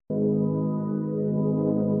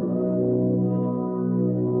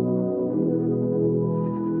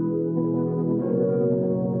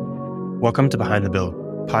Welcome to Behind the Bill,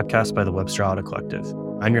 podcast by the Webster Auto Collective.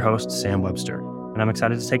 I'm your host, Sam Webster, and I'm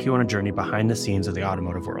excited to take you on a journey behind the scenes of the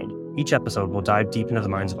automotive world. Each episode will dive deep into the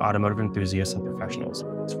minds of automotive enthusiasts and professionals,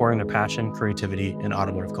 exploring their passion, creativity, and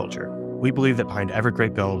automotive culture. We believe that behind every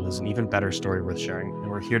great build is an even better story worth sharing,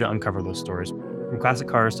 and we're here to uncover those stories. From classic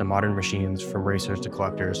cars to modern machines, from racers to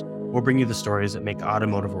collectors, we'll bring you the stories that make the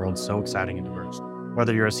automotive world so exciting and diverse.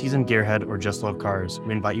 Whether you're a seasoned gearhead or just love cars,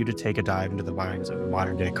 we invite you to take a dive into the minds of a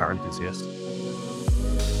modern-day car enthusiast.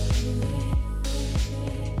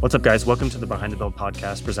 What's up, guys? Welcome to the Behind the Bill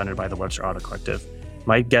podcast presented by the Webster Auto Collective.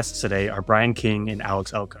 My guests today are Brian King and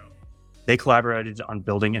Alex Elko. They collaborated on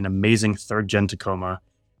building an amazing third-gen Tacoma,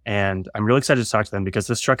 and I'm really excited to talk to them because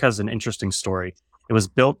this truck has an interesting story. It was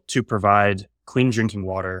built to provide clean drinking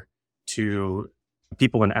water to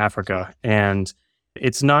people in Africa, and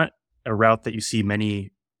it's not a route that you see many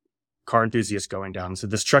car enthusiasts going down. So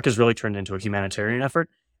this truck has really turned into a humanitarian effort,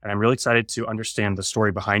 and I'm really excited to understand the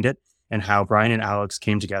story behind it and how Brian and Alex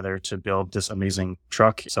came together to build this amazing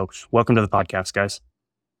truck. So welcome to the podcast, guys.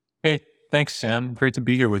 Hey, thanks, Sam. Great to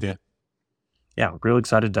be here with you. Yeah, really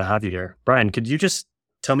excited to have you here. Brian, could you just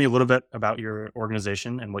tell me a little bit about your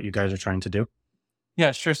organization and what you guys are trying to do?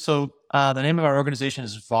 Yeah, sure. So the name of our organization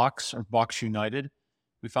is Vox, or Vox United.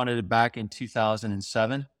 We founded it back in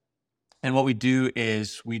 2007. And what we do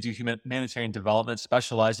is we do humanitarian development,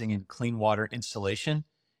 specializing in clean water installation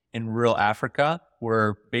in rural Africa.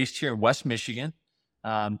 We're based here in West Michigan,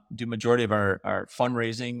 do majority of our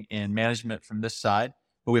fundraising and management from this side,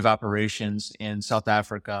 but we have operations in South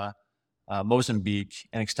Africa, Mozambique,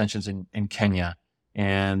 and extensions in Kenya.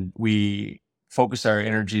 And we focus our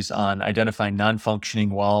energies on identifying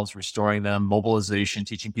non-functioning wells, restoring them, mobilization,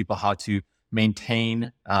 teaching people how to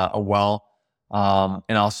maintain a well.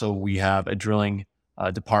 And also we have a drilling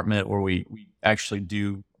department where we actually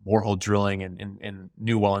do borehole drilling and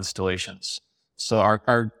new well installations. So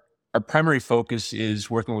our primary focus is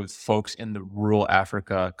working with folks in the rural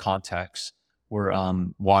Africa context where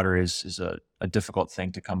water is a difficult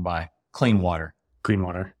thing to come by. Clean water. Clean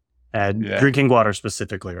water. Drinking water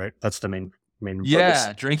specifically, right? That's the main focus.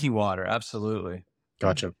 Yeah, drinking water. Absolutely.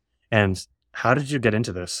 Gotcha. And how did you get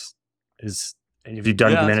into this? Have you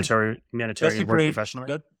done humanitarian work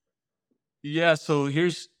professionally? Yeah, so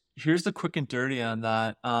here's the quick and dirty on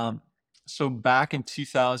that. So back in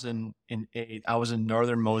 2008, I was in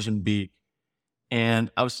northern Mozambique, and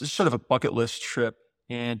I was just sort of a bucket list trip.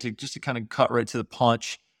 And to kind of cut right to the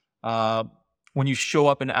punch, when you show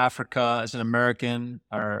up in Africa as an American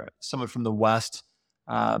or someone from the West,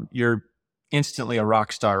 you're instantly a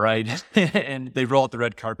rock star, right? And they roll out the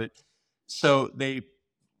red carpet. So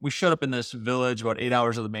we showed up in this village about 8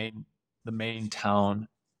 hours of the main town,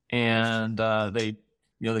 and they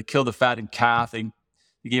killed a fattened calf. They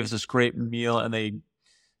gave us this great meal, and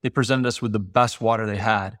they presented us with the best water they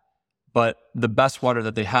had. But the best water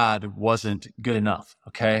that they had wasn't good enough.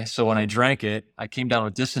 Okay, so when I drank it, I came down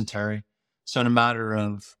with dysentery. So in a matter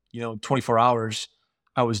of 24 hours,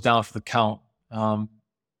 I was down for the count. I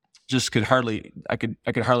could hardly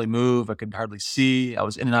move. I could hardly see. I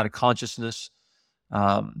was in and out of consciousness.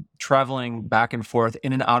 Traveling back and forth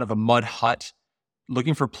in and out of a mud hut,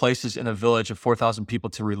 looking for places in a village of 4,000 people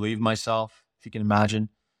to relieve myself, if you can imagine.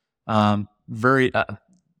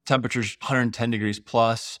 Temperatures 110 degrees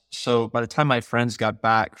plus. So by the time my friends got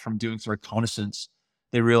back from doing some reconnaissance,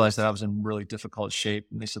 they realized that I was in really difficult shape.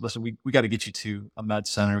 And they said, listen, we got to get you to a med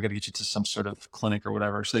center. We got to get you to some sort of clinic or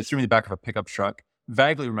whatever. So they threw me in the back of a pickup truck.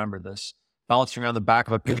 Vaguely remember this, balancing around the back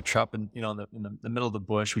of a pickup truck and in the middle of the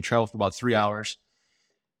bush. We traveled for about 3 hours.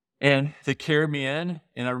 And they carried me in,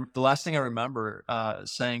 and the last thing I remember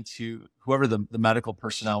saying to whoever the medical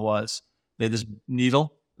personnel was, they had this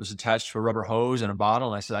needle. It was attached to a rubber hose and a bottle,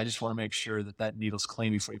 and I said, I just want to make sure that needle's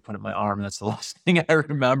clean before you put it in my arm. And that's the last thing I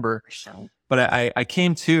remember. But I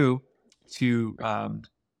came to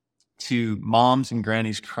moms and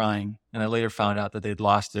grannies crying, and I later found out that they'd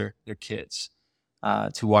lost their kids to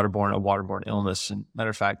a waterborne illness. And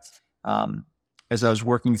matter of fact, as I was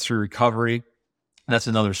working through recovery, that's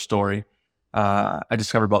another story. I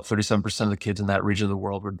discovered about 37% of the kids in that region of the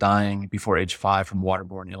world were dying before age 5 from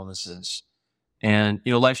waterborne illnesses. And,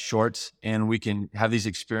 life's short, and we can have these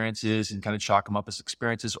experiences and kind of chalk them up as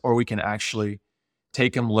experiences, or we can actually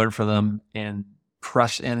take them, learn from them, and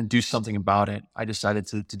press in and do something about it. I decided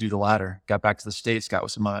to do the latter. Got back to the States, got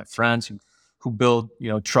with some of my friends who build,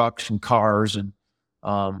 trucks and cars and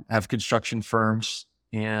have construction firms.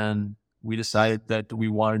 And we decided that we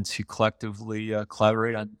wanted to collectively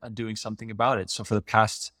collaborate on doing something about it. So for the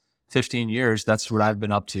past 15 years, that's what I've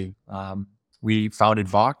been up to. We founded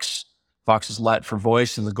Vox. Vox is Latin for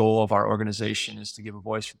voice, and the goal of our organization is to give a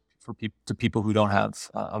voice to people who don't have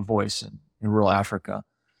a voice in rural Africa.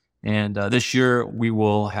 And this year we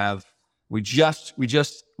just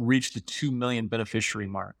reached the 2 million beneficiary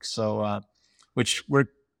mark. So, which we're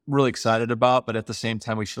really excited about, but at the same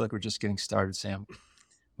time, we feel like we're just getting started, Sam.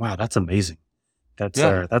 Wow, that's amazing.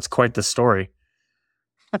 Yeah. That's quite the story.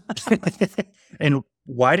 And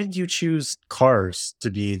why did you choose cars to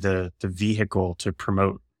be the vehicle to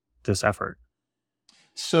promote this effort?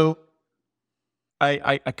 So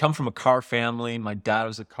I come from a car family. My dad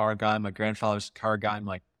was a car guy. My grandfather was a car guy.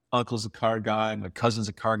 My uncle's a car guy. My cousin's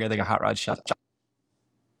a car guy. They got hot rod shop.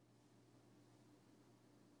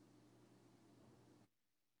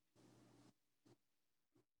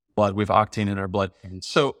 Blood. We have octane in our blood.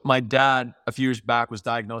 So my dad, a few years back, was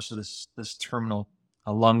diagnosed with this terminal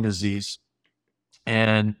lung disease,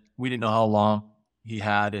 and we didn't know how long he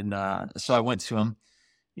had. And so I went to him.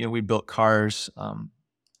 We built cars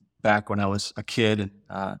back when I was a kid, and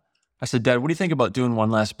I said, "Dad, what do you think about doing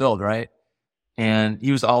one last build?" Right? And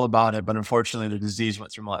he was all about it, but unfortunately, the disease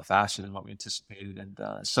went through him a lot faster than what we anticipated.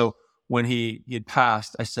 And so when he had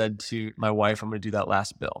passed, I said to my wife, "I'm going to do that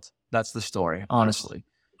last build." That's the story, honestly.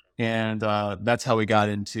 And that's how we got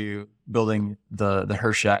into building the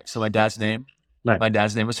Herschx. So my dad's name was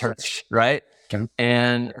Herschx, right? Okay.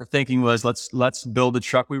 And our thinking was let's build a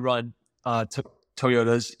truck. We run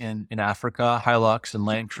Toyotas in Africa, Hilux and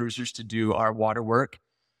Land Cruisers to do our water work.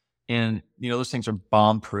 And those things are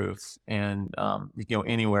bomb proof, and you can go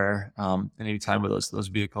anywhere at any time with those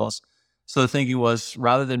vehicles. So the thinking was,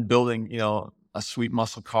 rather than building a sweet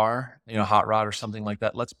muscle car, hot rod or something like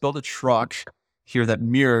that, let's build a truck here that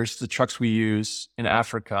mirrors the trucks we use in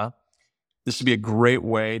Africa. This would be a great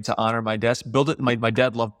way to honor my dad. Build it. My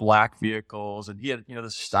dad loved black vehicles, and he had the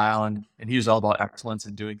style, and he was all about excellence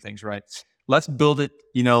and doing things right. Let's build it.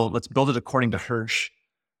 Let's build it according to Herschx,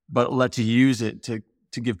 but let's use it to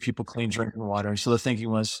give people clean drinking water. So the thinking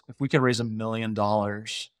was, if we could raise $1 million,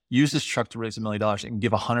 use this truck to raise $1 million and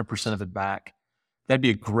give 100% of it back, that'd be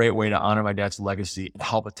a great way to honor my dad's legacy and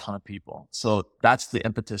help a ton of people. So that's the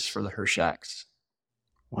impetus for the Herschx.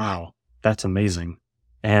 Wow, that's amazing.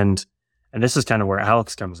 And this is kind of where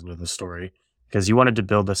Alex comes into the story, because you wanted to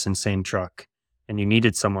build this insane truck and you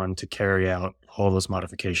needed someone to carry out all those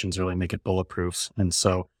modifications, really make it bulletproof. And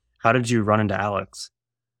so how did you run into Alex?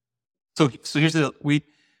 So here's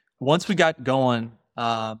once we got going,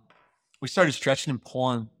 we started stretching and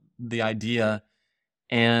pulling the idea,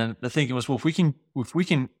 and the thinking was, well, if we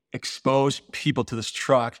can expose people to this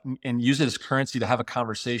truck and use it as currency to have a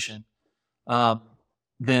conversation,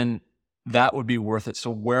 then that would be worth it.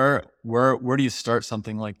 So where do you start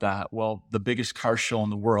something like that? Well, the biggest car show in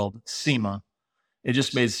the world, SEMA. It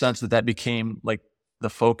just made sense that became like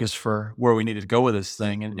the focus for where we needed to go with this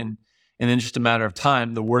thing, and in just a matter of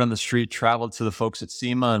time, the word on the street traveled to the folks at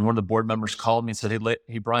SEMA, and one of the board members called me and said,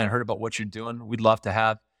 "Hey, Brian, I heard about what you're doing. We'd love to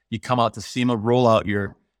have you come out to SEMA, roll out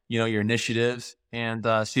your initiatives, and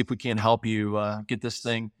see if we can help you get this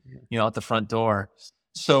thing, out the front door."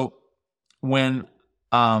 So when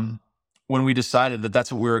we decided that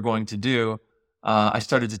that's what we were going to do, I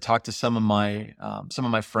started to talk to some of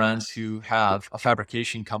my friends who have a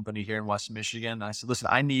fabrication company here in West Michigan. And I said, "Listen,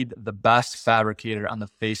 I need the best fabricator on the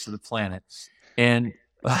face of the planet, and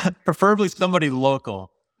preferably somebody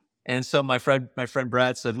local." And so my friend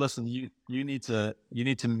Brad said, "Listen, you need to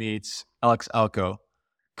meet Elko.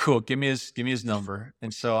 Cool. Give me his number."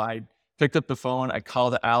 And so I picked up the phone. I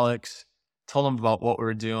called Alex, told him about what we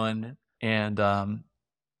were doing, and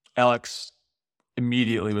Alex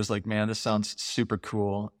immediately was like, "Man, this sounds super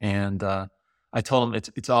cool." And I told him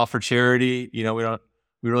it's all for charity. We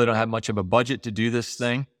really don't have much of a budget to do this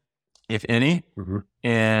thing, if any. Mm-hmm.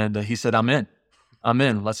 And he said, I'm in.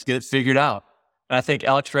 Let's get it figured out." And I think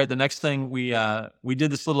Alex, right, the next thing we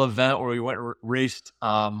did this little event where we went and raced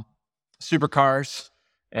supercars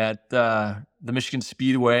at the Michigan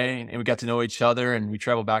Speedway, and we got to know each other, and we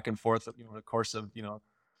traveled back and forth over the course of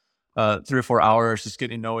 3 or 4 hours, just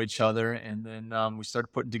getting to know each other. And then we started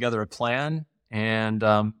putting together a plan. And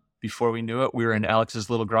before we knew it, we were in Alex's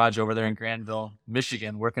little garage over there in Granville,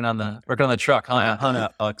 Michigan, working on the truck. Huh,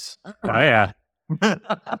 Alex? Oh yeah.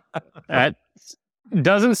 That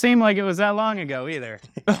doesn't seem like it was that long ago either.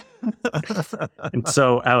 And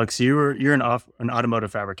so, Alex, you're an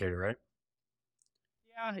automotive fabricator, right?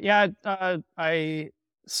 Yeah. I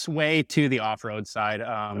sway to the off-road side.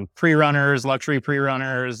 Pre-runners, luxury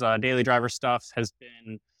pre-runners, daily driver stuff has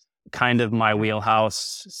been kind of my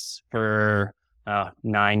wheelhouse for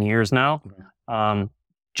 9 years now.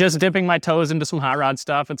 Just dipping my toes into some hot rod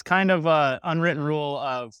stuff. It's kind of an unwritten rule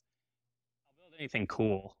of I'll build anything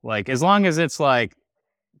cool. Like, as long as it's like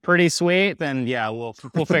pretty sweet, then yeah, we'll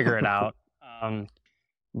figure it out.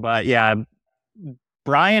 But yeah,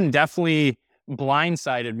 Brian definitely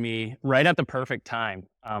blindsided me right at the perfect time.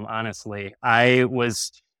 Honestly, I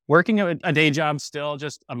was working a day job still,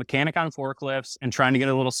 just a mechanic on forklifts, and trying to get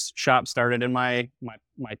a little shop started in my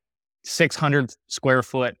 600 square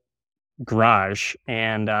foot garage.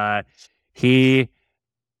 And he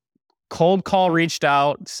cold call reached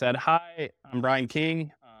out, said, "Hi, I'm Brian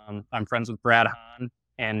King. I'm friends with Brad Hahn."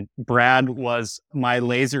 And Brad was my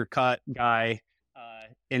laser cut guy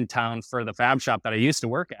in town for the fab shop that I used to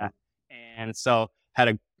work at. And so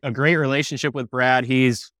had a great relationship with Brad.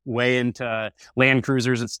 He's way into Land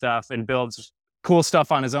Cruisers and stuff and builds cool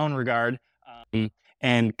stuff on his own regard,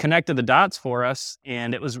 and connected the dots for us.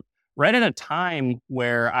 And it was right at a time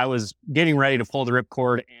where I was getting ready to pull the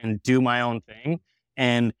ripcord and do my own thing.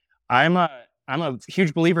 And I'm a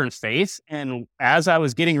huge believer in faith. And as I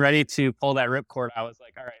was getting ready to pull that ripcord, I was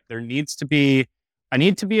like, all right, I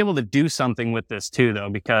need to be able to do something with this too, though,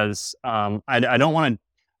 because I don't want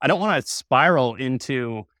to spiral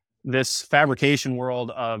into this fabrication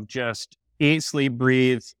world of just eat, sleep,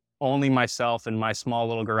 breathe, only myself in my small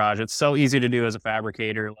little garage. It's so easy to do as a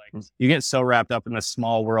fabricator. Like, you get so wrapped up in this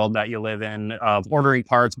small world that you live in of ordering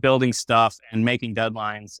parts, building stuff, and making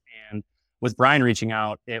deadlines. And with Brian reaching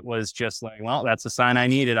out, it was just like, well, that's a sign I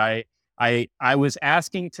needed. I was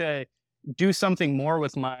asking to do something more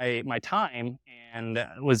with my time, and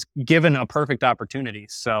was given a perfect opportunity.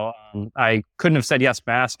 So I couldn't have said yes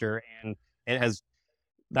faster. And it has,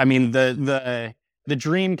 I mean, the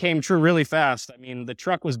dream came true really fast. I mean, the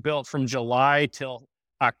truck was built from July till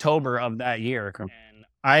October of that year. Okay. And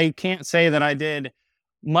I can't say that I did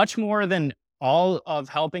much more than all of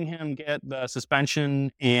helping him get the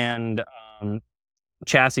suspension and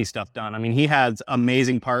chassis stuff done. I mean, he has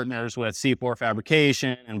amazing partners with C4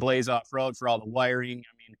 Fabrication and Blaze Off-Road for all the wiring.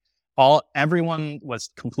 I mean, everyone was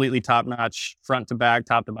completely top notch, front to back,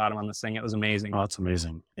 top to bottom on this thing. It was amazing. Oh, it's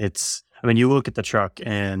amazing. I mean, you look at the truck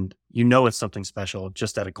and you know it's something special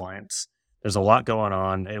just at a glance. There's a lot going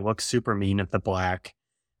on. It looks super mean at the black.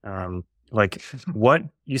 Like what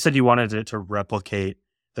you said, you wanted it to replicate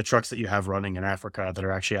the trucks that you have running in Africa that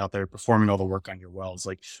are actually out there performing all the work on your welds.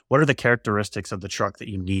 Like, what are the characteristics of the truck that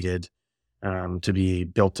you needed to be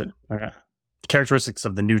built in? Characteristics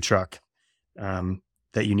of the new truck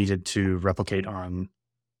that you needed to replicate on.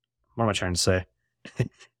 What am I trying to say?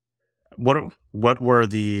 What were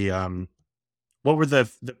the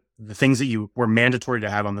things that you were mandatory to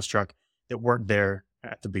have on this truck that weren't there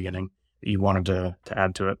at the beginning that you wanted to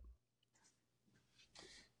add to it?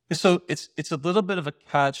 So it's a little bit of a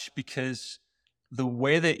catch, because the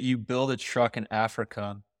way that you build a truck in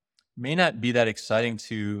Africa may not be that exciting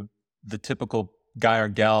to the typical guy or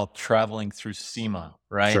gal traveling through SEMA,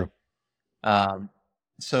 right? Sure.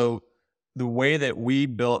 So the way that we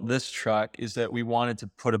built this truck is that we wanted to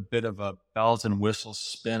put a bit of a bells and whistles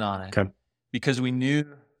spin on it. Okay. Because we knew,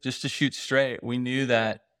 just to shoot straight, we knew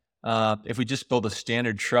that if we just build a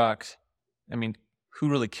standard truck, I mean, who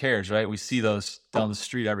really cares, right? We see those down the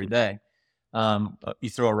street every day. You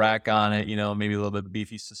throw a rack on it, maybe a little bit of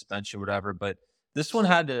beefy suspension, whatever. But this one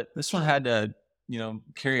had to,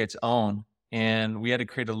 carry its own, and we had to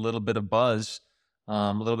create a little bit of buzz,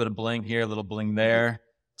 a little bit of bling here, a little bling there,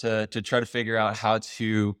 to try to figure out how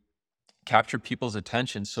to capture people's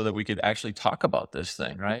attention so that we could actually talk about this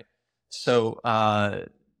thing, right? So,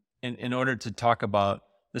 in order to talk about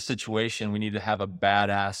the situation, we need to have a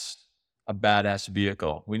badass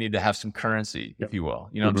vehicle. We need to have some currency, if you will.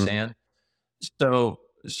 You know what I'm saying?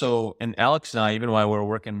 So, and Alex and I, even while we were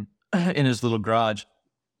working in his little garage,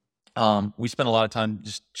 we spent a lot of time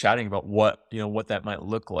just chatting about what that might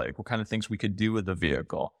look like, what kind of things we could do with the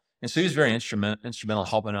vehicle. And so he was very instrumental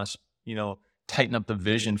helping us, tighten up the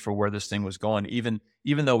vision for where this thing was going, even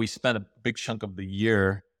though we spent a big chunk of the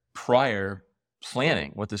year prior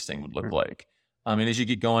planning what this thing would look like. And as you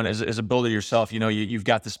get going as a builder yourself, you've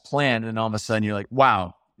got this plan, and all of a sudden you're like,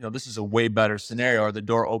 wow, this is a way better scenario. Or the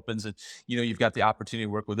door opens and, you've got the opportunity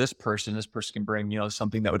to work with this person. This person can bring,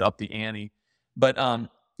 something that would up the ante. But, to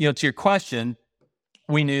your question,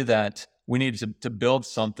 we knew that we needed to build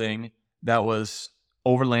something that was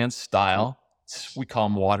overland style. We call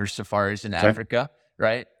them water safaris in Africa,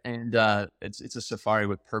 right? And it's a safari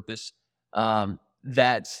with purpose.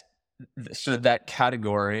 That's sort of that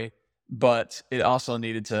category, but it also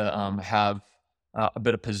needed to have a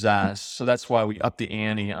bit of pizzazz. So that's why we upped the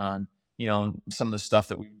ante on some of the stuff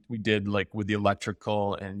that we did, like with the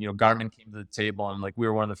electrical, and Garmin came to the table, and like we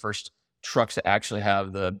were one of the first trucks to actually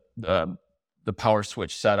have the power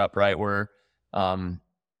switch set up, right, where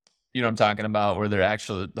You know what I'm talking about, where they're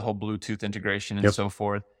actually the whole Bluetooth integration and so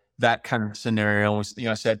forth. That kind of scenario was,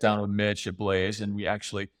 I sat down with Mitch at Blaze, and we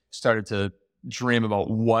actually started to dream about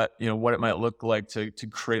what it might look like to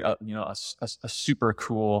create a super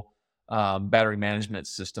cool battery management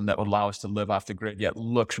system that would allow us to live off the grid yet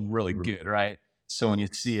looks really good, right? So when you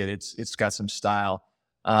see it, it's got some style.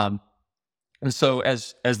 And so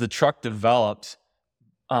as the truck developed,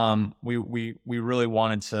 we really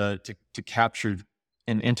wanted to capture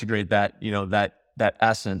and integrate that, that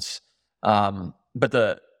essence. But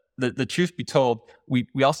the truth be told, we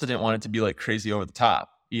also didn't want it to be like crazy over the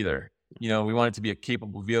top either. We want it to be a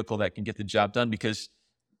capable vehicle that can get the job done, because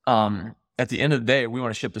at the end of the day, we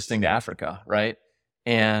want to ship this thing to Africa, right?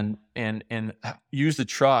 And use the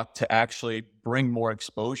truck to actually bring more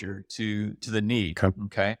exposure to the need.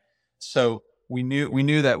 Okay. So we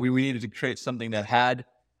knew that we needed to create something that had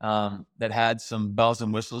some bells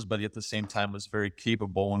and whistles, but at the same time was very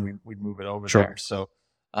capable when we'd move it over there. So,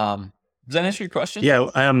 does that answer your question? Yeah.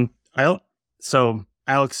 So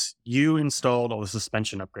Alex, you installed all the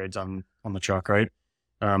suspension upgrades on the truck, right?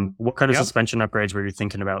 What kind of suspension upgrades were you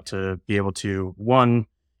thinking about to be able to, one,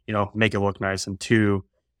 make it look nice, and two,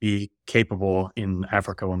 be capable in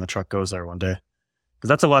Africa when the truck goes there one day? Because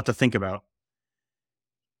that's a lot to think about.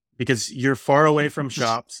 Because you're far away from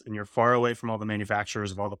shops and you're far away from all the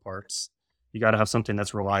manufacturers of all the parts. You got to have something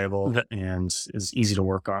that's reliable and is easy to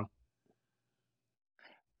work on.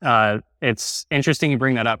 It's interesting you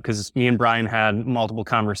bring that up, because me and Brian had multiple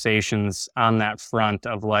conversations on that front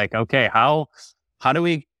of like, okay, how do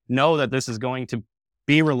we know that this is going to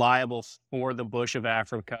be reliable for the bush of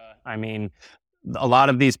Africa? I mean, a lot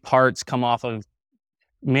of these parts come off of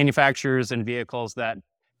manufacturers and vehicles that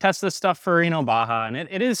test this stuff for, Baja, and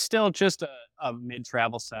it is still just a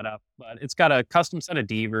mid-travel setup, but it's got a custom set of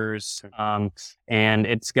devers, and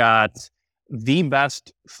it's got the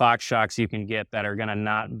best Fox shocks you can get that are going to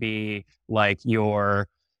not be like your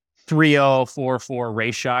 3044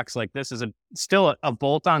 race shocks. Like, this is still a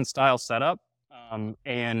bolt-on style setup,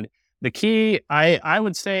 and the key, I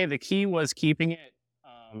would say the key was keeping it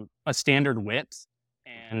a standard width,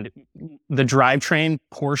 and the drivetrain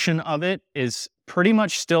portion of it is pretty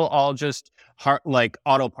much still all just like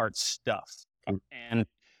auto parts stuff. And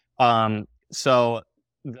so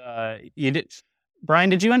Brian,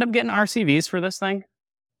 did you end up getting RCVs for this thing?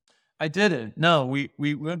 I didn't. No,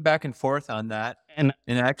 we went back and forth on that, and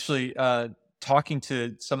actually talking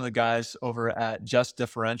to some of the guys over at Just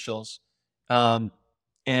Differentials,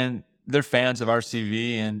 and they're fans of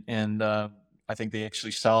RCV, and I think they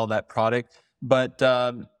actually sell that product. But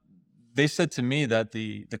they said to me that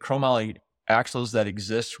the chromoly axles that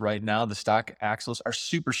exist right now, the stock axles, are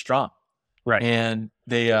super strong. Right. And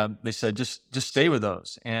they said just stay with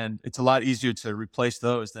those, and it's a lot easier to replace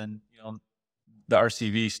those than the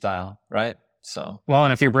RCV style, right? So well,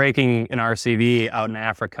 and if you're breaking an RCV out in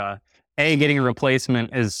Africa, A, getting a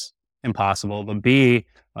replacement is impossible, but B,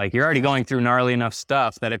 like, you're already going through gnarly enough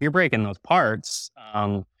stuff that if you're breaking those parts,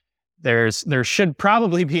 there should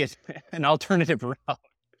probably be an alternative route.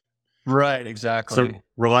 Right, exactly. So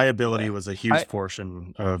reliability was a huge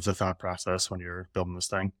portion of the thought process when you're building this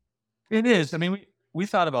thing. It is. I mean, we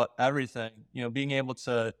thought about everything, being able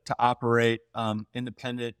to operate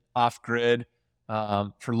independent off grid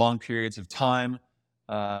for long periods of time.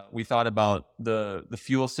 We thought about the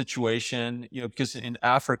fuel situation, because in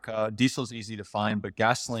Africa, diesel is easy to find, but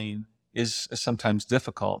gasoline is sometimes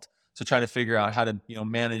difficult. So trying to figure out how to,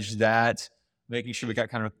 manage that, making sure we got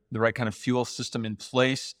kind of the right kind of fuel system in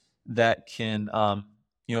place that can,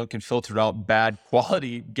 can filter out bad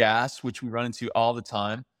quality gas, which we run into all the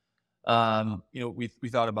time. We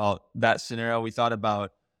thought about that scenario. We thought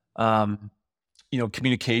about,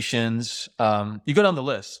 communications. You go down the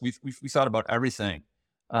list. We thought about everything.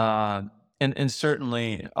 And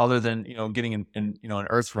certainly, other than getting in an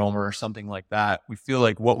Earth roamer or something like that, we feel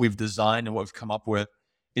like what we've designed and what we've come up with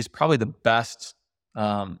is probably the best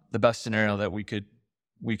scenario that we could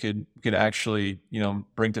actually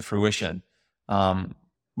bring to fruition.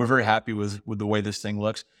 We're very happy with the way this thing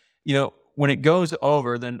looks. When it goes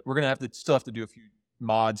over, then we're gonna still have to do a few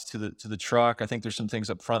mods to the truck. I think there's some things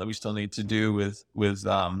up front that we still need to do with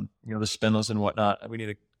the spindles and whatnot. We need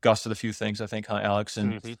to gusset a few things, I think, huh, Alex?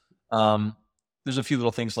 And there's a few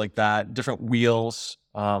little things like that. Different wheels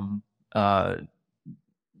for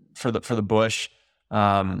the bush.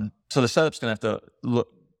 So the setup's gonna have to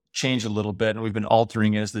change a little bit, and we've been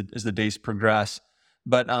altering it as the days progress.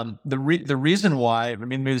 But the reason why,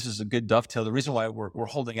 maybe this is a good dovetail. The reason why we're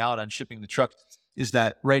holding out on shipping the truck is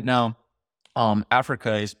that right now,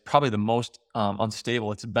 Africa is probably the most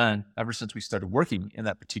unstable it's been ever since we started working in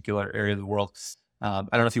that particular area of the world. I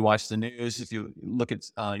don't know if you watch the news. If you look at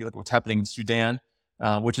what's happening in Sudan,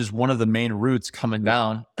 which is one of the main routes coming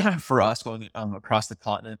down for us going across the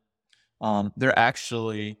continent. They're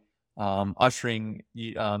actually ushering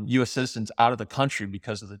U.S. citizens out of the country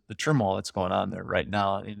because of the turmoil that's going on there right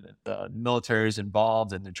now. And the military is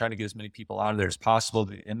involved, and they're trying to get as many people out of there as possible.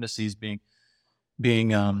 The embassies being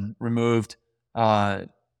removed. The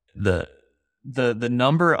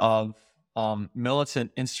number of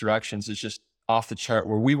militant insurrections is just off the chart.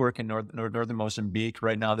 Where we work in northern Mozambique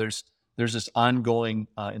right now, there's this ongoing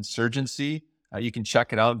insurgency. You can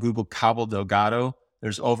check it out. Google Cabo Delgado.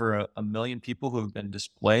 There's over a million people who have been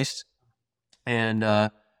displaced. And,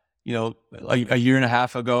 a year and a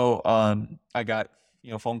half ago, I got,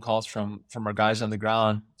 phone calls from our guys on the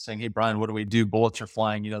ground saying, "Hey, Brian, what do we do? Bullets are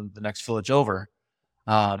flying, the next village over."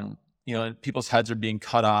 And people's heads are being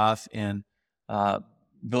cut off, and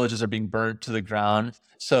villages are being burned to the ground.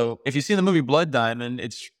 So if you see the movie Blood Diamond,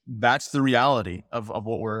 that's the reality of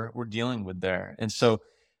what we're dealing with there. And so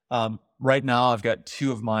right now I've got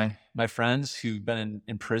two of my friends who've been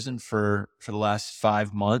in prison for the last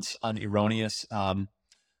 5 months on erroneous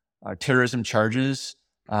terrorism charges.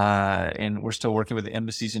 And we're still working with the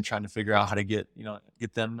embassies and trying to figure out how to get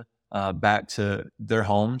them back to their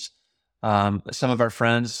homes. Some of our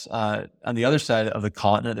friends on the other side of the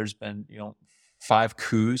continent, there's been 5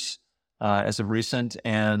 coups as of recent,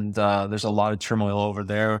 and there's a lot of turmoil over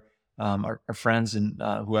there. Our friends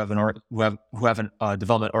who have a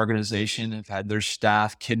development organization have had their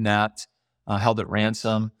staff kidnapped, held at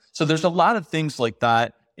ransom. So there's a lot of things like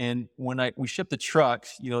that. And when we ship the truck,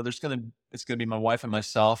 it's gonna be my wife and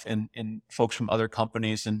myself and folks from other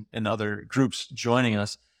companies and other groups joining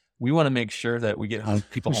us. We want to make sure that we get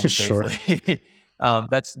people home safely.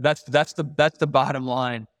 That's the bottom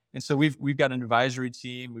line. And so we've got an advisory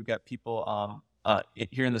team. We've got people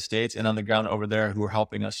here in the States and on the ground over there who are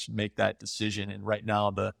helping us make that decision. And right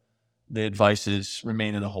now, the advice is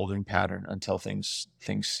remain in a holding pattern until things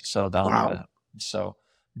settle down. Wow. So,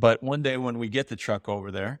 but one day when we get the truck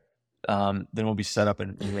over there, then we'll be set up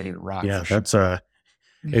and ready to rock. Yeah, that's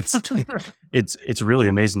it's really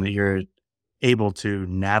amazing that you're able to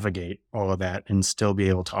navigate all of that and still be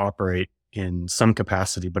able to operate in some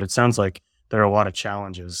capacity. But it sounds like there are a lot of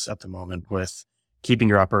challenges at the moment with keeping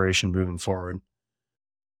your operation moving forward.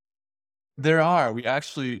 There are. We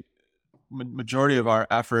actually, majority of our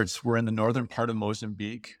efforts were in the northern part of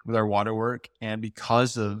Mozambique with our water work. And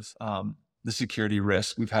because of the security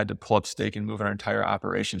risk, we've had to pull up stake and move our entire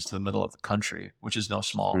operations to the middle of the country, which is no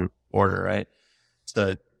small order, right? It's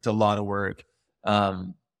a lot of work.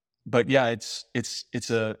 But yeah, it's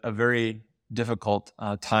a very difficult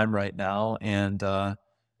time right now. And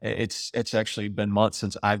it's actually been months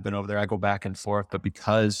since I've been over there. I go back and forth, but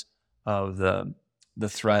because of the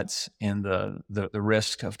threats and the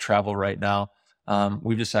risk of travel right now,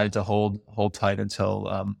 we've decided to hold tight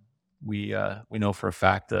until we know for a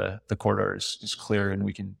fact the corridor is clear and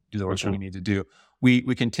we can do the work that we need to do.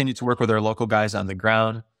 We continue to work with our local guys on the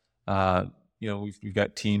ground. We've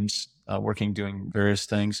got teams working, doing various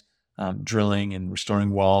things, drilling and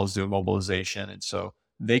restoring wells, doing mobilization, and so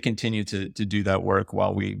they continue to do that work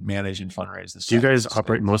while we manage and fundraise this. Do you guys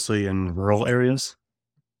operate mostly in rural areas?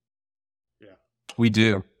 Yeah, we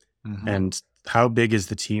do. Mm-hmm. And how big is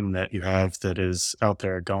the team that you have that is out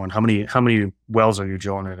there going? How many wells are you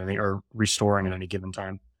drilling at or restoring at any given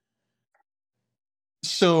time?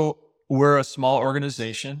 So we're a small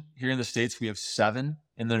organization here in the States. We have 7,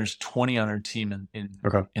 and then there's 20 on our team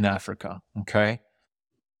in Africa. Okay.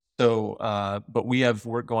 So, but we have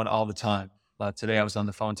work going all the time. Today I was on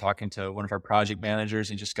the phone talking to one of our project managers.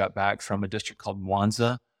 He just got back from a district called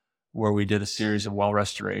Mwanza, where we did a series of well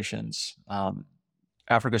restorations.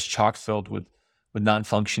 Africa's chock filled with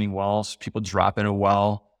non-functioning wells. People drop in a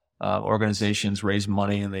well, organizations raise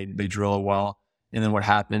money and they drill a well. And then what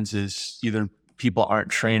happens is either people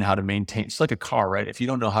aren't trained how to maintain. It's like a car, right? If you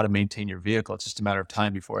don't know how to maintain your vehicle, it's just a matter of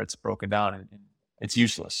time before it's broken down and it's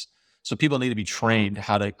useless. So people need to be trained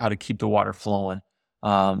how to keep the water flowing.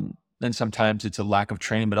 Then sometimes it's a lack of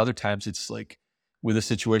training, but other times it's like with a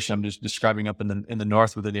situation I'm just describing up in the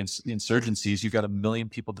north with the insurgencies. You've got 1 million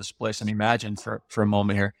people displaced. I mean, imagine for a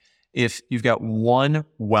moment here, if you've got one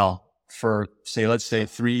well for let's say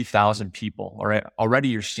 3,000 people, all right, already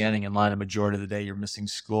you're standing in line a majority of the day. You're missing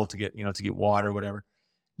school to get water or whatever.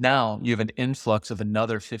 Now you have an influx of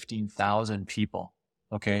another 15,000 people.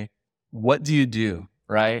 Okay, what do you do,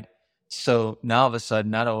 right? So now all of a sudden,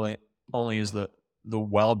 not only is the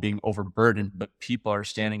well being overburdened, but people are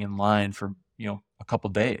standing in line for a couple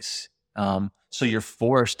days. So you're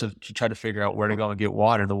forced to try to figure out where to go and get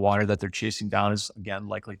water. The water that they're chasing down is, again,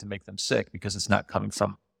 likely to make them sick because it's not coming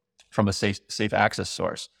from a safe access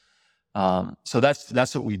source. So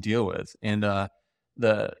that's what we deal with. And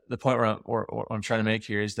the point where I'm trying to make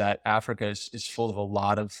here is that Africa is full of a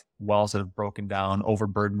lot of wells that have broken down,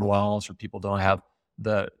 overburdened wells, or people don't have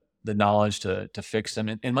the knowledge to fix them.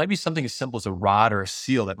 And it might be something as simple as a rod or a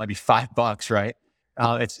seal that might be $5, right?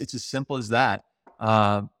 It's as simple as that.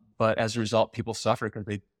 But as a result, people suffer because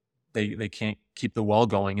they can't keep the well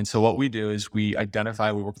going. And so what we do is we work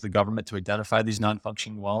with the government to identify these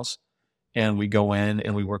non-functioning wells. And we go in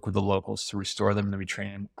and we work with the locals to restore them, and then we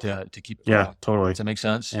train them to keep it going. Yeah, totally. Does that make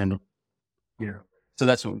sense? And so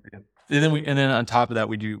that's what we do. And then on top of that,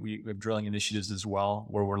 we have drilling initiatives as well,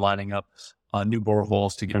 where we're lining up new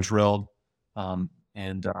boreholes to get drilled. And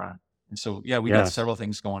so we got several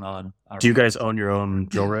things going on. Do you guys own your own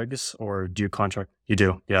drill rigs, or do you contract? You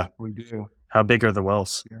do, yeah. We do. How big are the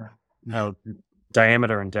wells? Yeah. How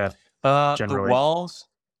diameter and depth? The Generally, wells,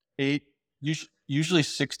 usually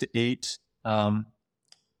 6 to 8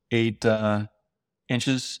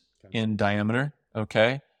 inches in diameter.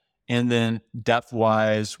 Okay. And then depth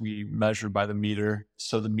wise, we measure by the meter.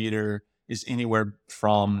 So the meter is anywhere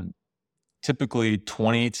from typically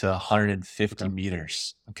 20 to 150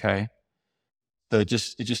 meters. Okay. So it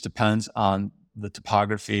just depends on the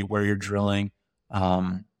topography, where you're drilling,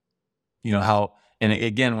 and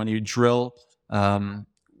again, when you drill,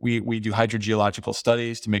 we do hydrogeological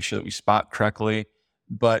studies to make sure that we spot correctly.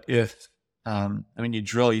 But if, you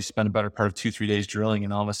drill, you spend a better part of 2-3 days drilling,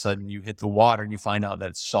 and all of a sudden you hit the water and you find out that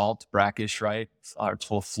it's salt, brackish, right? Or it's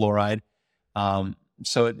full of fluoride.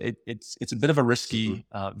 So it's a bit of a risky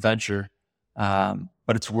venture,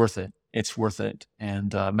 but it's worth it. It's worth it.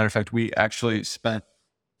 And matter of fact, we actually spent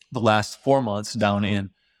the last 4 months down in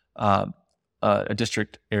a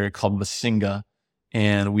district area called Masinga,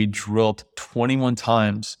 and we drilled 21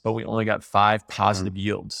 times, but we only got 5 positive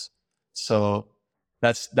yields. So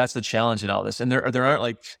that's the challenge in all this. And there aren't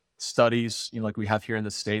like studies, like we have here in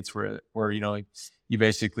the States where you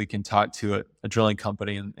basically can talk to a drilling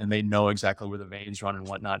company and they know exactly where the veins run and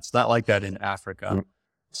whatnot. It's not like that in Africa.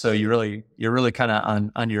 So you're really kind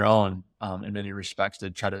of on your own in many respects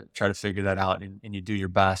to try to figure that out, and you do your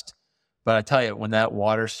best. But I tell you, when that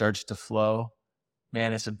water starts to flow,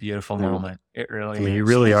 man, it's a beautiful moment. It really is. You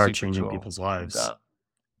really are changing people's lives.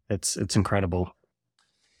 It's incredible.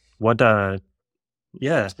 What we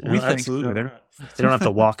think absolutely. They don't have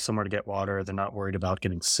to walk somewhere to get water. They're not worried about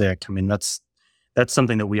getting sick. I mean, that's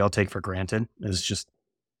something that we all take for granted, is just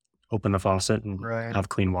open the faucet and have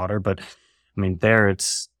clean water. But I mean, there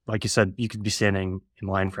it's like you said, you could be standing in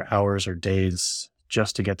line for hours or days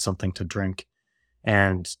just to get something to drink.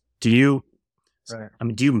 And do you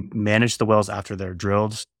manage the wells after they're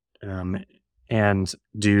drilled? And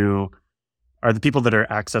are the people that are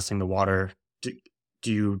accessing the water,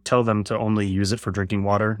 do you tell them to only use it for drinking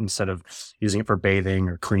water instead of using it for bathing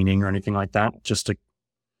or cleaning or anything like that, just to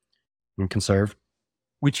conserve?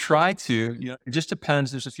 We try to, it just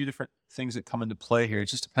depends. There's a few different things that come into play here. It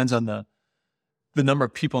just depends on the number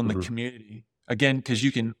of people in the community. Again, because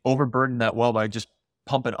you can overburden that well by just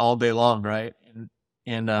pumping all day long, right?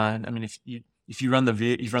 And if you run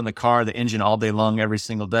the car, the engine all day long, every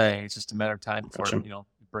single day, it's just a matter of time before it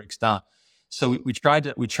breaks down. So we tried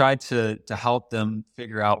to help them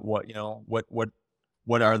figure out what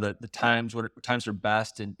are the times, what times are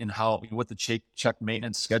best, and how, what the check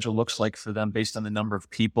maintenance schedule looks like for them based on the number of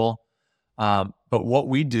people. But what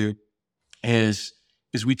we do is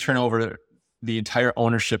we turn over the entire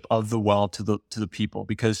ownership of the well to the people,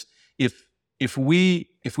 because if we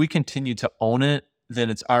continue to own it, then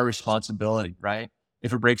it's our responsibility, right?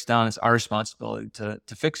 If it breaks down, it's our responsibility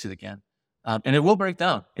to fix it again. And it will break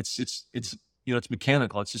down. It's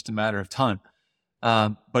mechanical. It's just a matter of time.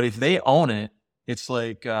 But if they own it, it's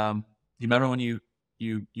like, you remember when you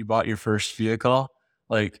bought your first vehicle?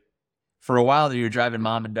 Like, for a while there, you're driving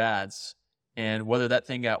mom and dad's, and whether that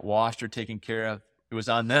thing got washed or taken care of, it was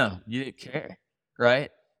on them. You didn't care, right?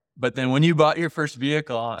 But then when you bought your first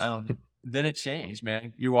vehicle, then it changed,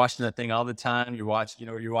 man. You're watching that thing all the time. You're watching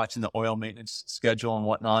the oil maintenance schedule and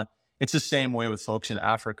whatnot. It's the same way with folks in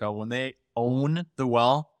Africa. When they own the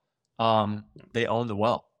well, they own the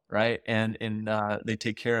well, right? And they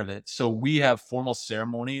take care of it. So we have formal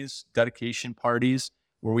ceremonies, dedication parties,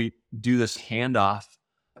 where we do this handoff.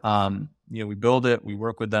 We build it, we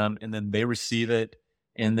work with them, and then they receive it,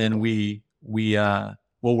 and then we'll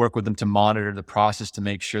work with them to monitor the process to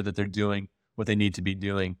make sure that they're doing what they need to be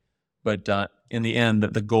doing. But in the end,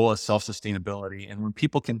 the goal is self-sustainability. And when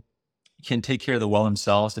people can take care of the well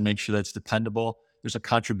themselves and make sure that it's dependable, there's a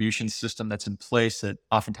contribution system that's in place that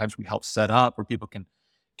oftentimes we help set up where people can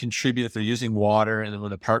contribute if they're using water. And then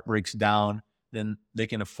when the part breaks down, then they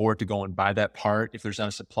can afford to go and buy that part. If there's not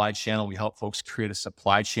a supply channel, we help folks create a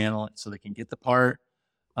supply channel so they can get the part.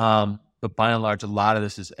 But by and large, a lot of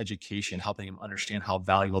this is education, helping them understand how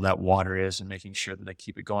valuable that water is and making sure that they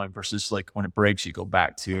keep it going versus like when it breaks, you go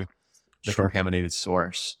back to the contaminated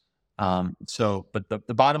source. But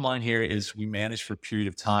the bottom line here is we manage for a period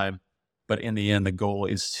of time, but in the end, the goal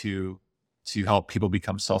is to help people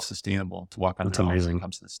become self-sustainable, to walk on their own when it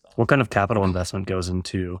comes to this stuff. What kind of capital investment goes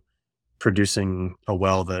into producing a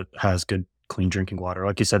well that has good, clean drinking water?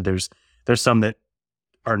 Like you said, there's some that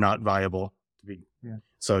are not viable to be. Yeah.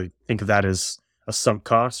 So you think of that as a sunk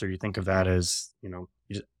cost, or you think of that as, you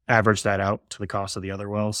just average that out to the cost of the other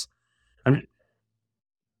wells?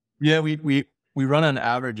 Yeah, we run on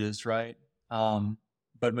averages, right?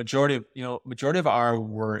 But majority of our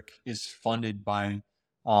work is funded by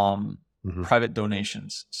private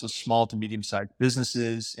donations. So small to medium-sized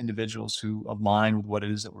businesses, individuals who align with what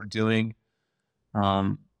it is that we're doing.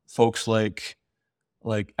 Folks like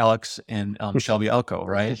Alex and Shelby Elko,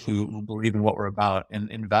 right? Who believe in what we're about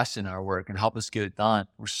and invest in our work and help us get it done.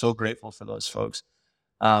 We're so grateful for those folks.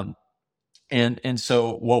 And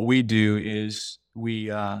so what we do is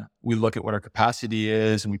we look at what our capacity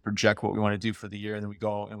is and we project what we want to do for the year. And then we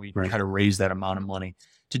go and we try to raise that amount of money.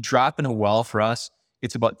 To drop in a well for us,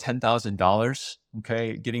 it's about $10,000.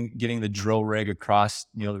 Okay. Getting the drill rig across,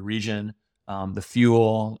 the region, the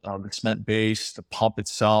fuel, the cement base, the pump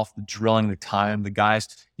itself, the drilling, the time, the guys,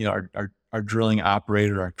 our drilling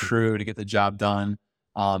operator, our crew to get the job done.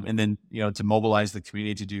 And then, to mobilize the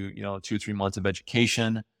community to do, 2 or 3 months of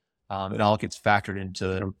education. It all gets factored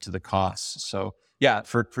into the costs. So yeah,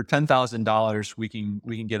 for $10,000, we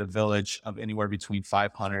can get a village of anywhere between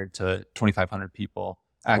 500 to 2,500 people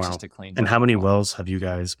access to clean. And how many wells have you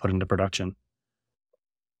guys put into production?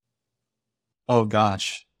 Oh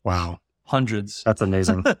gosh. Wow. Hundreds. That's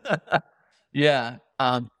amazing. Yeah.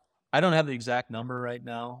 I don't have the exact number right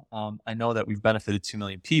now. I know that we've benefited 2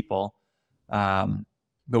 million people, but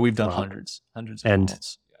we've done hundreds of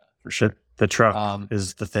wells. Yeah, for sure. The truck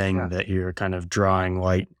is the thing that you're kind of drawing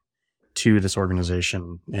light to this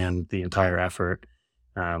organization and the entire effort.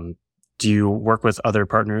 Do you work with other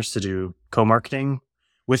partners to do co-marketing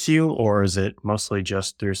with you, or is it mostly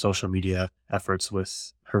just through social media efforts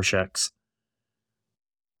with Herschx?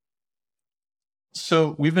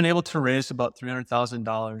 So we've been able to raise about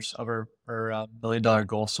 $300,000 of our $1 million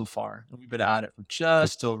goal so far. And we've been at it for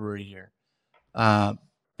just over a year. And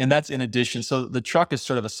that's in addition. So the truck is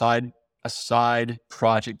sort of a side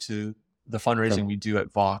project to the fundraising we do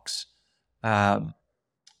at Vox.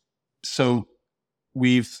 So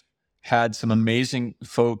we've had some amazing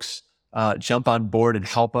folks jump on board and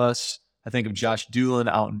help us. I think of Josh Doolin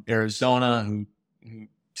out in Arizona who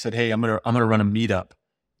said, "Hey, I'm gonna run a meetup,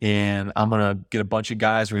 and I'm gonna get a bunch of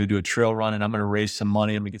guys. We're gonna do a trail run, and I'm gonna raise some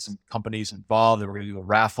money. I'm gonna get some companies involved, and we're gonna do a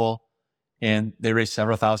raffle." And they raised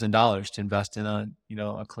several $1,000s to invest in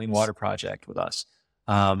a clean water project with us.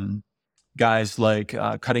 Guys like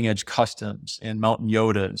Cutting Edge Customs and Mountain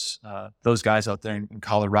Yodas, those guys out there in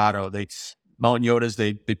Colorado, Mountain Yodas,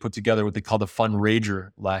 they put together what they called a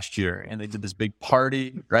Fundraiser last year. And they did this big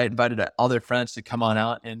party, right? Invited all their friends to come on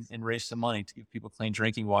out and raise some money to give people clean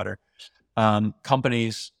drinking water.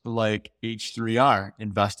 Companies like H3R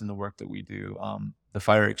invest in the work that we do. The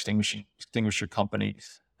fire extinguisher company.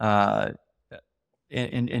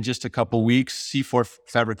 In just a couple weeks, C4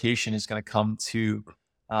 Fabrication is going to come to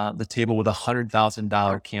the table with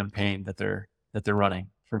 $100,000 campaign that they're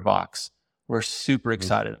running for Vox. We're super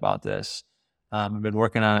excited about this. We've been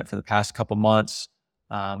working on it for the past couple months,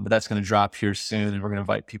 but that's going to drop here soon, and we're going to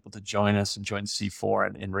invite people to join us and join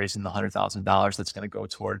C4 in raising the $100,000 that's going to go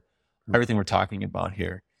toward everything we're talking about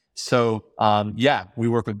here. So we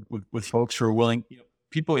work with folks who are willing,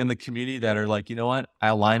 people in the community that are like, you know what, I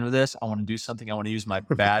align with this. I want to do something. I want to use my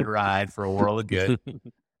bad ride for a world of good.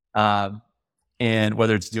 And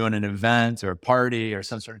whether it's doing an event or a party or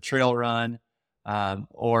some sort of trail run,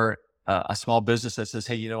 or a small business that says,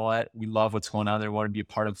 hey, you know what, we love what's going on there. We want to be a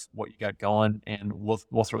part of what you got going, and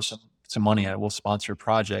we'll throw some money at it. We'll sponsor a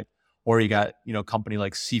project. Or you got, a company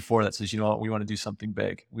like C4 that says, you know what, we want to do something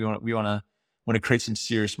big. We want to create some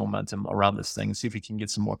serious momentum around this thing and see if we can get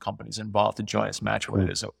some more companies involved to join us, match what it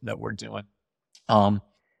is that we're doing.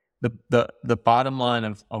 The bottom line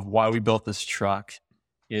of why we built this truck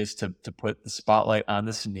is to put the spotlight on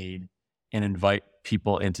this need and invite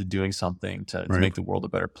people into doing something to make the world a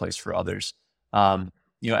better place for others.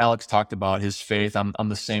 Alex talked about his faith. I'm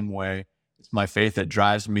the same way. It's my faith that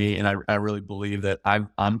drives me. And I really believe that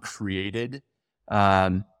I'm created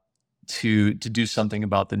to do something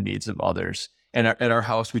about the needs of others. And at our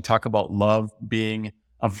house, we talk about love being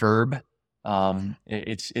a verb.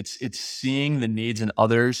 It's seeing the needs in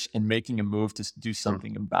others and making a move to do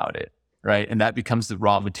something about it, right? And that becomes the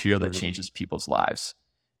raw material that changes people's lives.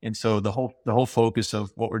 And so the whole focus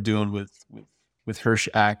of what we're doing with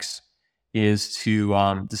Herschx is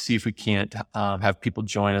to see if we can't have people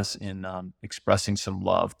join us in expressing some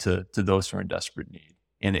love to those who are in desperate need.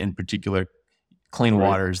 And in particular, clean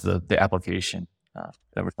water is the application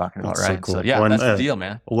that we're talking about, That's right? so cool. So yeah, that's the deal,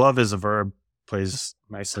 man. Love as a verb plays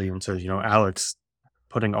nicely into, Alex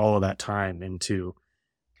putting all of that time into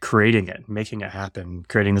creating it, making it happen,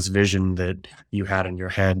 creating this vision that you had in your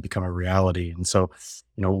head become a reality. And so,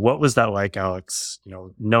 what was that like, Alex?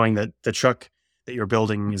 Knowing that the truck that you're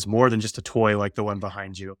building is more than just a toy like the one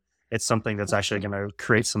behind you. It's something that's actually going to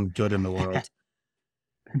create some good in the world.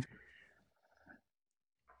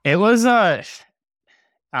 It was,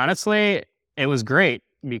 honestly, it was great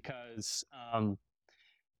because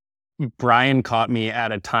Brian caught me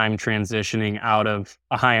at a time transitioning out of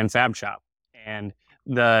a high-end fab shop. And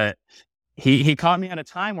he caught me at a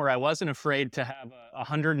time where I wasn't afraid to have a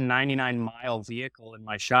 199-mile vehicle in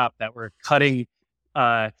my shop that we're cutting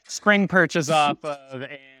spring perches off of and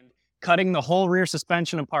cutting the whole rear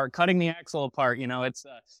suspension apart, cutting the axle apart.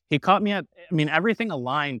 He caught me everything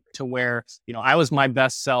aligned to where, I was my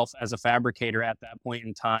best self as a fabricator at that point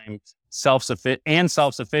in time,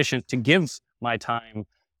 self-sufficient to give my time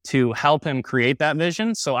to help him create that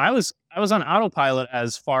vision. So I was on autopilot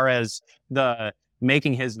as far as the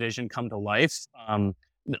making his vision come to life.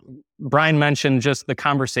 Brian mentioned just the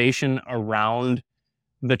conversation around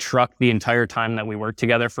the truck the entire time that we worked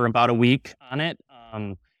together for about a week on it,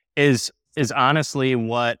 is honestly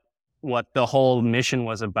what the whole mission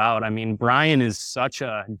was about. I mean, Brian is such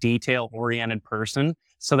a detail-oriented person,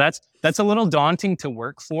 so that's a little daunting to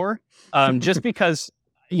work for, just because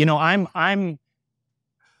I'm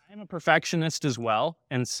a perfectionist as well,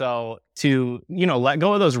 and so to let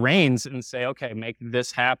go of those reins and say, okay, make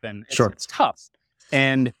this happen. It's tough,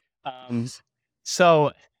 and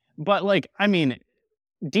but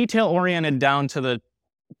detail oriented down to the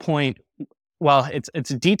point. Well, it's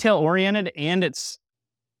detail oriented and it's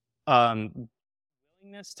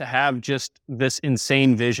willingness to have just this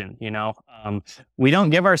insane vision. We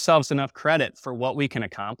don't give ourselves enough credit for what we can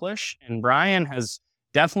accomplish, and Brian has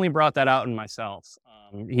definitely brought that out in myself.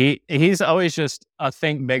 He's always just a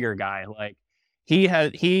think bigger guy. Like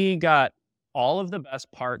he got all of the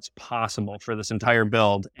best parts possible for this entire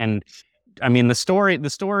build, and I mean the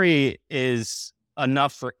story is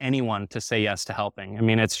enough for anyone to say yes to helping. I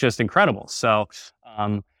mean, it's just incredible. So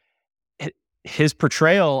his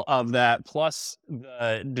portrayal of that, plus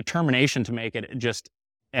the determination to make it just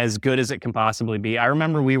as good as it can possibly be. I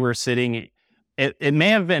remember we were sitting, it may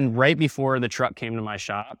have been right before the truck came to my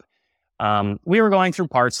shop. We were going through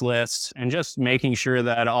parts lists and just making sure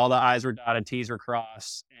that all the I's were dotted, T's were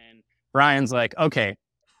crossed. And Brian's like, okay,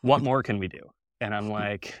 what more can we do? And I'm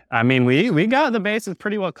like, I mean, we got the bases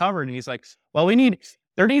pretty well covered. And he's like, well,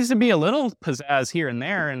 there needs to be a little pizzazz here and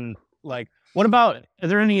there. And like, what about, are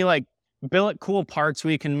there any like billet cool parts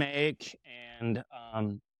we can make? And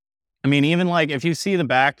I mean, even like if you see the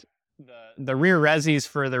back, the rear resis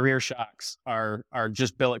for the rear shocks are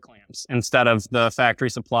just billet clamps instead of the factory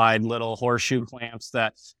supplied little horseshoe clamps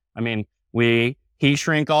that, I mean, he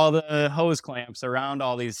shrink all the hose clamps around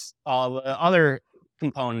all the other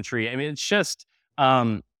componentry. I mean, it's just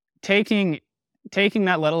taking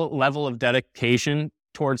that level of dedication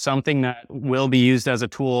towards something that will be used as a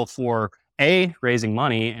tool for A, raising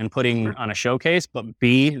money and putting on a showcase, but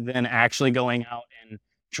B, then actually going out and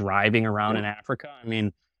driving around in Africa. I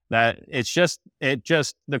mean, that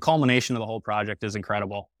the culmination of the whole project is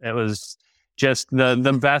incredible. It was just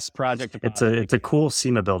the best project. It's a cool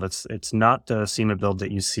SEMA build. It's not the SEMA build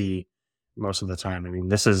that you see most of the time. I mean,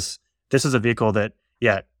 this is a vehicle that,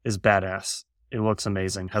 is badass. It looks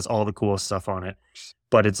amazing, has all the cool stuff on it,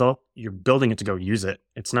 but you're building it to go use it.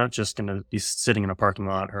 It's not just going to be sitting in a parking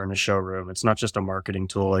lot or in a showroom. It's not just a marketing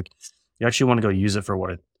tool. Like, you actually want to go use it for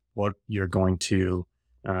what you're going to,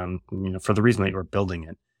 for the reason that you're building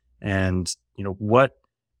it. And, what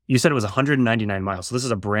you said, it was 199 miles. So this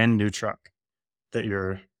is a brand new truck that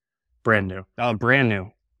you're brand new. Oh, brand new.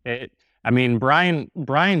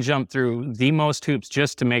 Brian jumped through the most hoops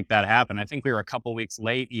just to make that happen. I think we were a couple weeks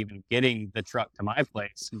late even getting the truck to my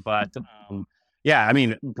place. But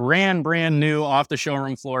brand new off the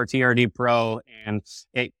showroom floor TRD Pro. And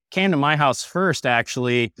it came to my house first,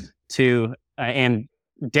 actually, and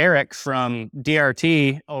Derek from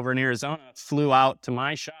DRT over in Arizona flew out to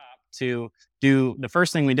my shop to do, the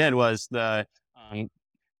first thing we did was the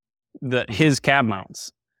his cab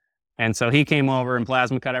mounts. And so he came over and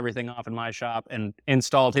plasma cut everything off in my shop and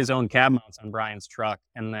installed his own cab mounts on Brian's truck.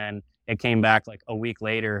 And then it came back like a week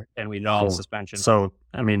later and we did all the suspension. So,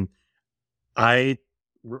 I mean, I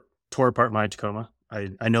tore apart my Tacoma.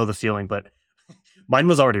 I know the feeling, but mine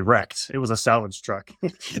was already wrecked. It was a salvage truck.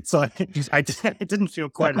 So I didn't feel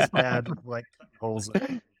quite as bad, like cutting holes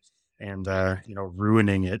and,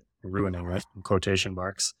 ruining it, right? In quotation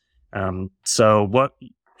marks. So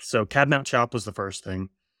cab mount shop was the first thing.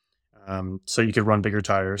 So you could run bigger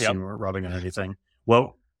tires. Yep. And you weren't rubbing on anything.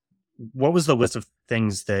 What was the list of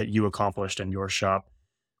things that you accomplished in your shop?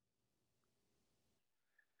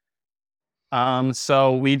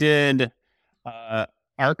 So we did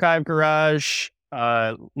archive garage,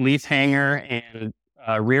 leaf hanger, and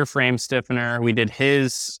rear frame stiffener. We did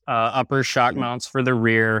his upper shock mounts for the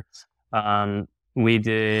rear. We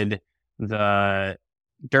did the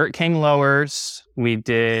Dirt King lowers. We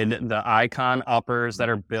did the Icon uppers that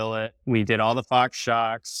are billet. We did all the Fox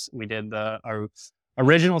shocks. We did our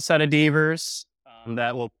original set of Devers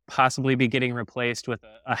that will possibly be getting replaced with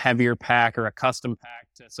a heavier pack or a custom pack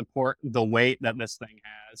to support the weight that this thing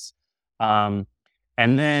has. And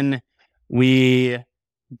then we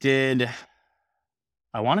did,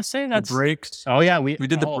 I want to say that's the brakes. Oh yeah, we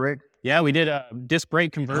did the brake. Yeah, we did a disc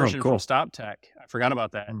brake conversion cool. from Stop Tech. I forgot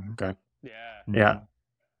about that. Okay. Yeah.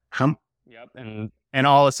 Yep, and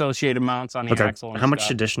all associated mounts on the axle. And how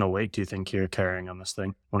much additional weight do you think you're carrying on this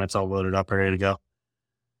thing when it's all loaded up, ready to go?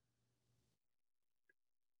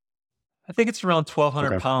 I think it's around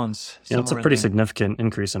 1,200 pounds. Yeah, it's a pretty significant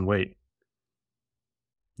increase in weight.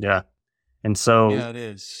 Yeah. And so it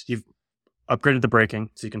is. You've upgraded the braking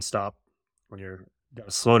so you can stop when you're got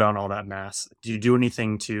to slow down all that mass. Do you do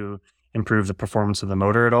anything to improve the performance of the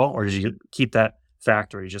motor at all, or did you keep that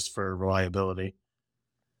factory just for reliability?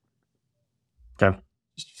 Okay.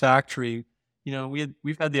 Just factory.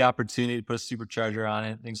 We've had the opportunity to put a supercharger on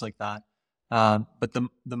it, things like that. But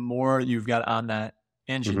the more you've got on that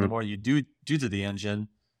engine, the more you do to the engine,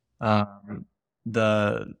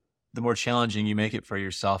 the more challenging you make it for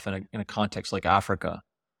yourself in a context like Africa.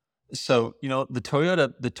 So the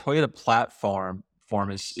Toyota platform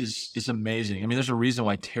is amazing. I mean, there's a reason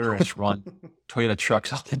why terrorists run Toyota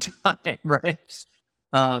trucks all the time, right?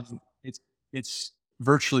 It's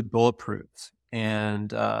virtually bulletproof,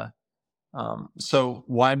 and so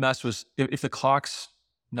why mess with if the clock's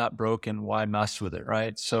not broken? Why mess with it,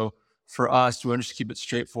 right? So for us, we want to just keep it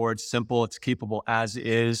straightforward, simple. It's capable as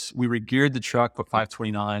is. We regeared the truck, put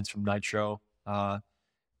 529s from Nitro,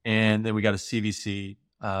 and then we got a CVC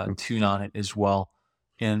tune on it as well.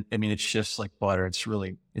 And I mean, it's just like butter. It's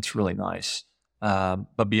really nice.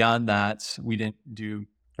 But beyond that, we didn't do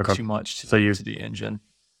too much to the engine.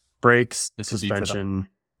 Brakes, suspension,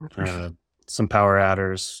 some power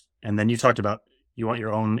adders, and then you talked about you want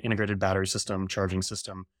your own integrated battery system, charging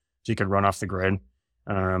system, so you could run off the grid.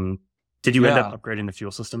 Did you end up upgrading the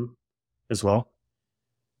fuel system as well?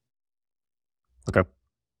 Okay.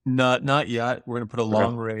 Not yet. We're going to put a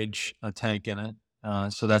long range tank in it.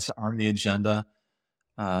 So that's on the agenda.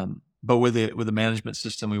 But with the management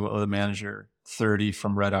system, we went with a Manager 30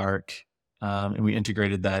 from Red Arc, and we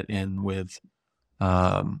integrated that in with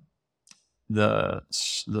the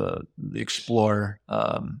Explorer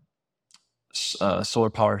solar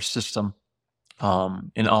power system,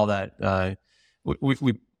 and all that.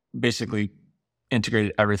 We basically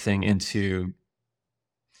integrated everything into.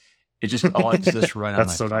 It just all exists right on.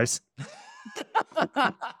 That's so nice.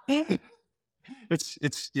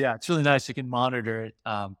 It's really nice. You can monitor it.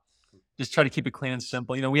 Just try to keep it clean and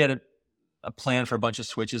simple. We had a plan for a bunch of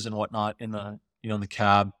switches and whatnot in the in the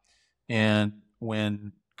cab, and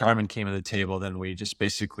when Garmin came to the table, then we just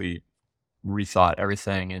basically rethought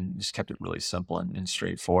everything and just kept it really simple and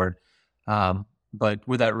straightforward. But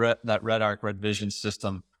with that Red Arc Red Vision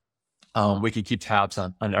system, we could keep tabs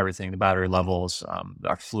on everything: the battery levels,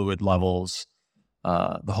 our fluid levels,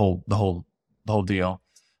 the whole deal.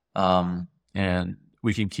 And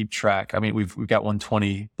we can keep track. I mean, we've got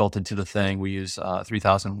 120 built into the thing. We use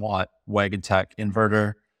 3,000 watt Wagon Tech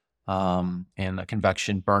inverter, and a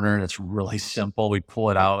convection burner that's really simple. We pull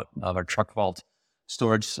it out of our truck vault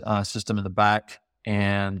storage system in the back,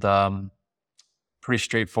 and pretty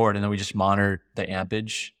straightforward. And then we just monitor the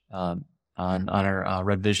ampage on our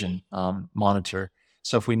Red Vision monitor.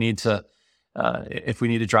 So if we need to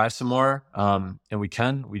drive some more, and we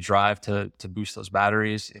drive to boost those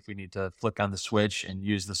batteries. If we need to flick on the switch and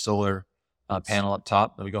use the solar panel up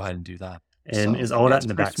top, then we go ahead and do that. And is all that in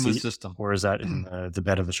the back seat system, or is that in the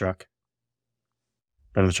bed of the truck?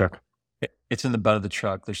 Bed of the truck. It's in the bed of the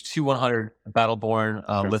truck. There's two 100 Battleborn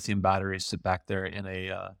Okay. lithium batteries sit back there in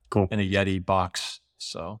a Cool. Yeti box.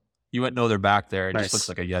 So you wouldn't know they're back there. It Nice. just looks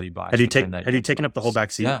like a Yeti box. Had you within that taken up the whole box.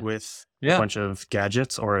 back seat Yeah. with a Yeah. bunch of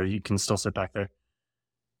gadgets, or you can still sit back there?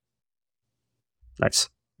 Nice.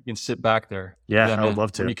 You can sit back there. Yeah, I would man.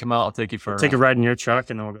 love to. When you come out, I'll take you for Take a ride in your truck,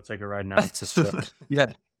 and then we'll go take a ride in Alex's truck.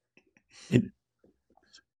 Yeah.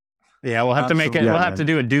 Yeah, we'll have to make it. Absolutely. We'll Yeah, have to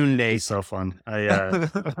do a dune day. It's so fun.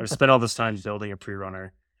 I've spent all this time building a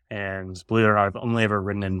pre-runner, and believe it or not, I've only ever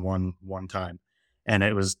ridden in one time, and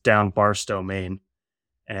it was down Barstow, Maine,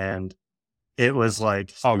 and it was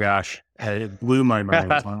like, Oh gosh. it blew my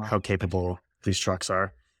mind how capable these trucks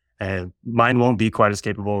are. And mine won't be quite as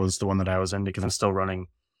capable as the one that I was in because I'm still running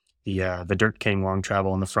the Dirt King long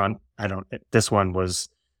travel in the front. This one was,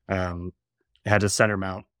 it had a center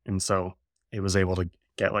mount, and so it was able to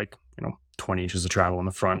get 20 inches of travel in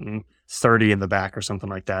the front and 30 in the back or something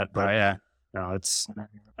like that. But yeah. no,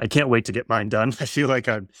 I can't wait to get mine done. I feel like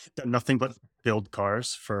I've done nothing but build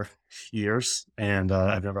cars for years, and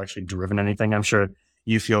I've never actually driven anything. I'm sure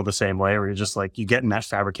you feel the same way, where you're just like, you get in that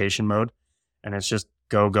fabrication mode, and it's just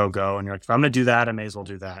go, go, go. And you're like, if I'm going to do that, I may as well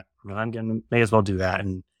do that. May as well do that.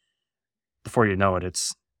 And before you know it,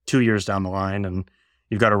 it's 2 years down the line, and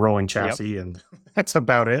you've got a rolling chassis, and that's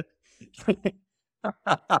about it.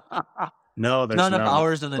 No, there's not enough none,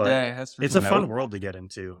 hours in the but day. It's a fun world to get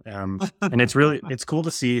into. And it's cool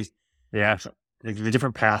to see, the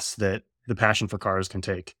different paths that the passion for cars can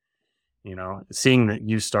take. Seeing that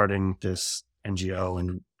you starting this NGO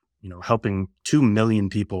and, helping 2 million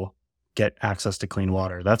people get access to clean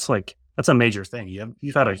water. That's a major thing.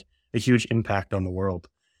 You've had a huge impact on the world,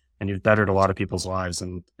 and you've bettered a lot of people's lives.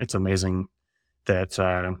 And it's amazing that,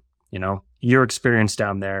 your experience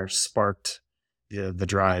down there sparked the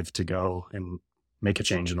drive to go and make a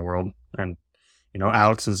change in the world. And,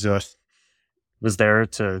 Alex was there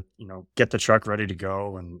to, get the truck ready to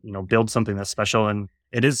go and, build something that's special. And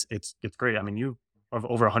it's great. I mean, you have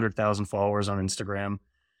over 100,000 followers on Instagram.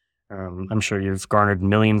 I'm sure you've garnered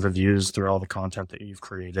millions of views through all the content that you've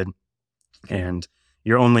created, and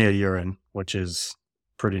you're only a year in, which is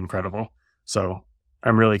pretty incredible. So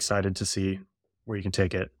I'm really excited to see where you can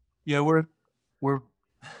take it. Yeah, we're we're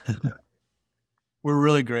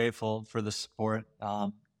really grateful for the support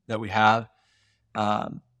that we have.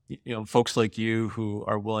 Folks like you who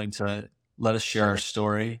are willing to let us share our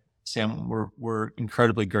story. Sam, we're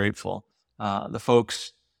incredibly grateful. The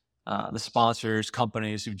folks, the sponsors,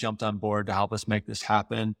 companies who've jumped on board to help us make this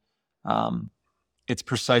happen. It's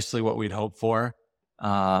precisely what we'd hoped for.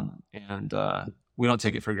 And we don't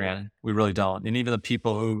take it for granted. We really don't. And even the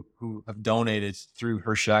people who have donated through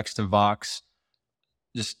Herschx to Vox,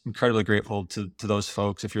 just incredibly grateful to those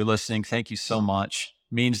folks. If you're listening, thank you so much.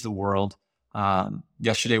 Means the world.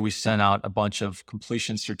 Yesterday, we sent out a bunch of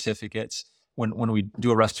completion certificates. When we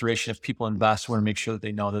do a restoration, if people invest, we want to make sure that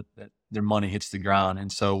they know that their money hits the ground.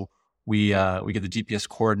 And so we get the GPS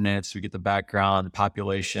coordinates, we get the background, the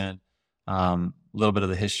population, a little bit of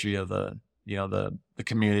the history of the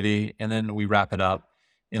community, and then we wrap it up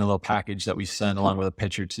in a little package that we send along with a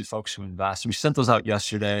picture to folks who invest. We sent those out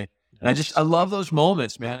yesterday, and I love those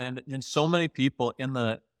moments, man. And so many people in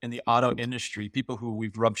the auto industry, people who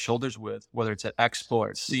we've rubbed shoulders with, whether it's at Expo or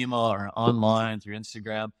at SEMA or online through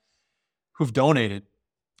Instagram, who've donated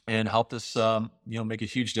and helped us, make a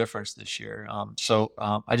huge difference this year. So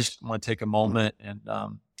I just want to take a moment and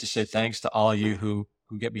just say thanks to all of you who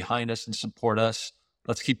get behind us and support us.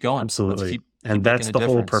 Let's keep going. Absolutely. Keep and that's making the a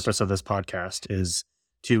whole difference. purpose of this podcast, is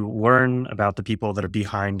to learn about the people that are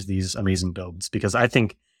behind these amazing builds, because I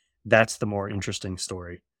think that's the more interesting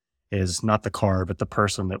story, is not the car, but the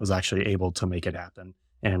person that was actually able to make it happen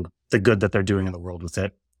and the good that they're doing in the world with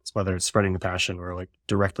it. It's whether it's spreading the passion or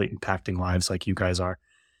directly impacting lives like you guys are.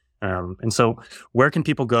 And so where can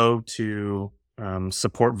people go to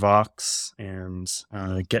support Vox and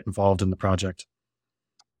get involved in the project?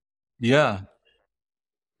 Yeah,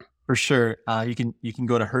 for sure. You can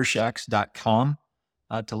go to herschx.com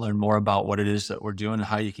to learn more about what it is that we're doing and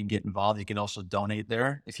how you can get involved. You can also donate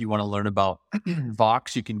there. If you want to learn about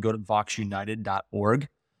Vox, you can go to voxunited.org.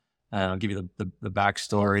 I'll give you the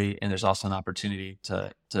backstory, and there's also an opportunity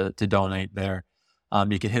to donate there.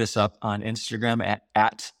 You can hit us up on Instagram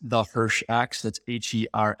at the Herschx. That's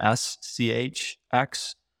HERSCHX.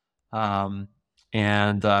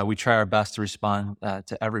 And we try our best to respond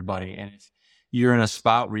to everybody. And if you're in a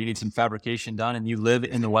spot where you need some fabrication done and you live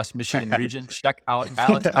in the West Michigan region, check out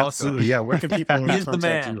Alex Elko. Absolutely. Yeah. Where can people He's the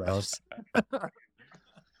contact man. you, Alex?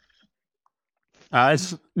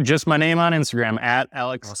 It's just my name on Instagram at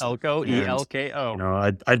Alex Awesome. Elko, And,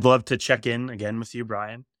 ELKO. I'd love to check in again with you,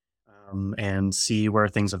 Brian. and see where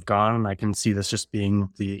things have gone. I can see this just being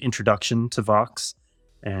the introduction to Vox,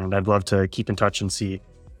 and I'd love to keep in touch and see,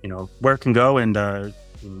 where it can go, and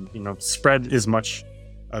spread as much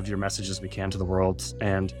of your message as we can to the world.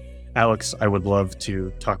 And Alex, I would love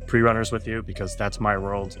to talk pre-runners with you, because that's my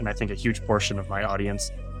world, and I think a huge portion of my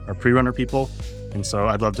audience are pre-runner people. And so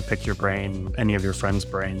I'd love to pick your brain, any of your friends'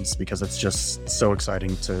 brains, because it's just so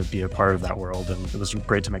exciting to be a part of that world. And it was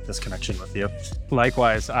great to make this connection with you.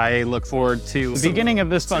 Likewise, I look forward to the beginning of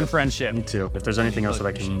this fun friendship. Me too. If there's anything else that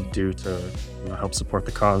I can do to help support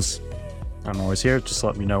the cause, I'm always here. Just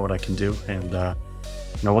let me know what I can do. And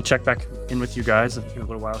we'll check back in with you guys in a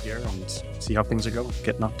little while here and see how things are going.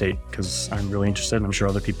 Get an update, because I'm really interested, and I'm sure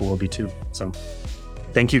other people will be too. So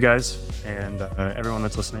thank you guys, and everyone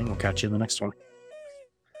that's listening. We'll catch you in the next one.